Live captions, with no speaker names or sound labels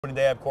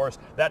Day, of course,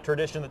 that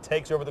tradition that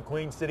takes over the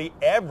Queen City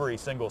every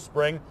single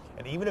spring.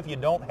 And even if you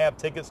don't have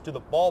tickets to the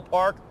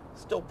ballpark,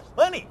 still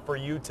plenty for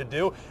you to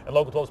do. And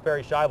Local 12's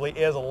Perry Schaible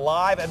is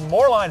live at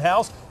Moerlein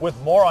House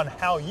with more on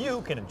how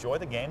you can enjoy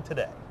the game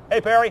today.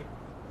 Hey, Perry.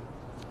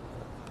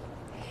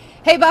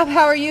 Hey, Bob,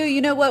 how are you? You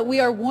know what?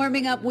 We are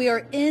warming up. We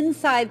are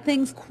inside.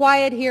 Things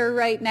quiet here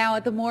right now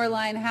at the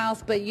Moerlein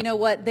House, but you know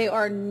what? They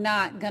are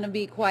not going to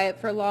be quiet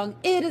for long.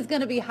 It is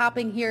going to be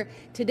hopping here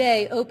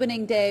today,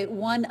 opening day,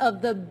 one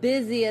of the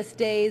busiest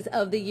days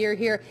of the year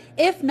here,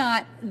 if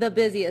not the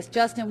busiest.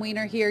 Justin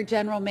Wiener here,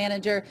 General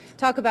Manager.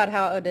 Talk about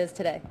how it is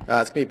today. It's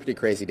going to be a pretty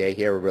crazy day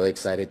here. We're really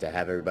excited to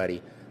have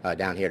everybody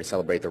down here to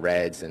celebrate the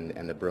Reds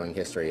and the brewing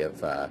history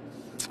of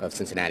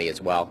Cincinnati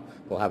as well.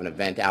 We'll have an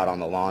event out on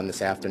the lawn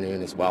this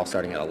afternoon as well,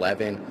 starting at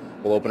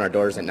 11. We'll open our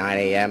doors at 9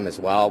 a.m. as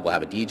well. We'll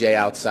have a DJ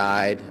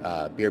outside,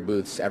 beer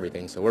booths,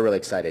 everything. So we're really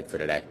excited for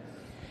today.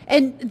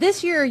 And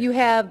this year you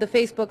have the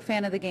Facebook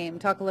Fan of the Game.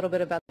 Talk a little bit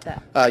about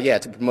that. Yeah,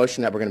 it's a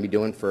promotion that we're going to be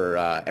doing for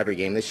every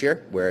game this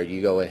year, where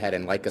you go ahead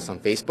and like us on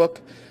Facebook,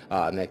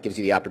 and that gives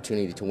you the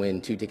opportunity to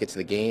win 2 tickets to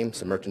the game,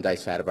 some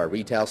merchandise out of our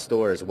retail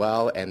store as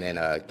well, and then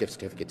a gift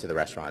certificate to the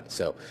restaurant.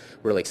 So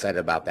we're really excited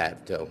about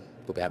that. So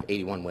we'll have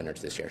 81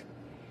 winners this year.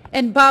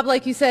 And Bob,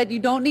 like you said, you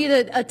don't need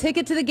a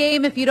ticket to the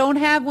game. If you don't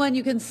have one,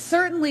 you can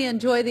certainly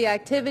enjoy the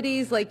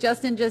activities. Like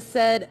Justin just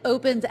said,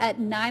 opens at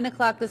 9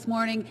 o'clock this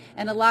morning,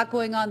 and a lot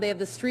going on. They have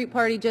the street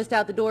party just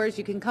out the doors.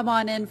 You can come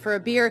on in for a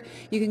beer.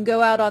 You can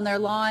go out on their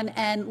lawn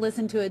and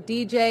listen to a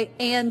DJ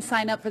and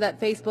sign up for that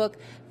Facebook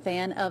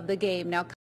Fan of the Game. Now.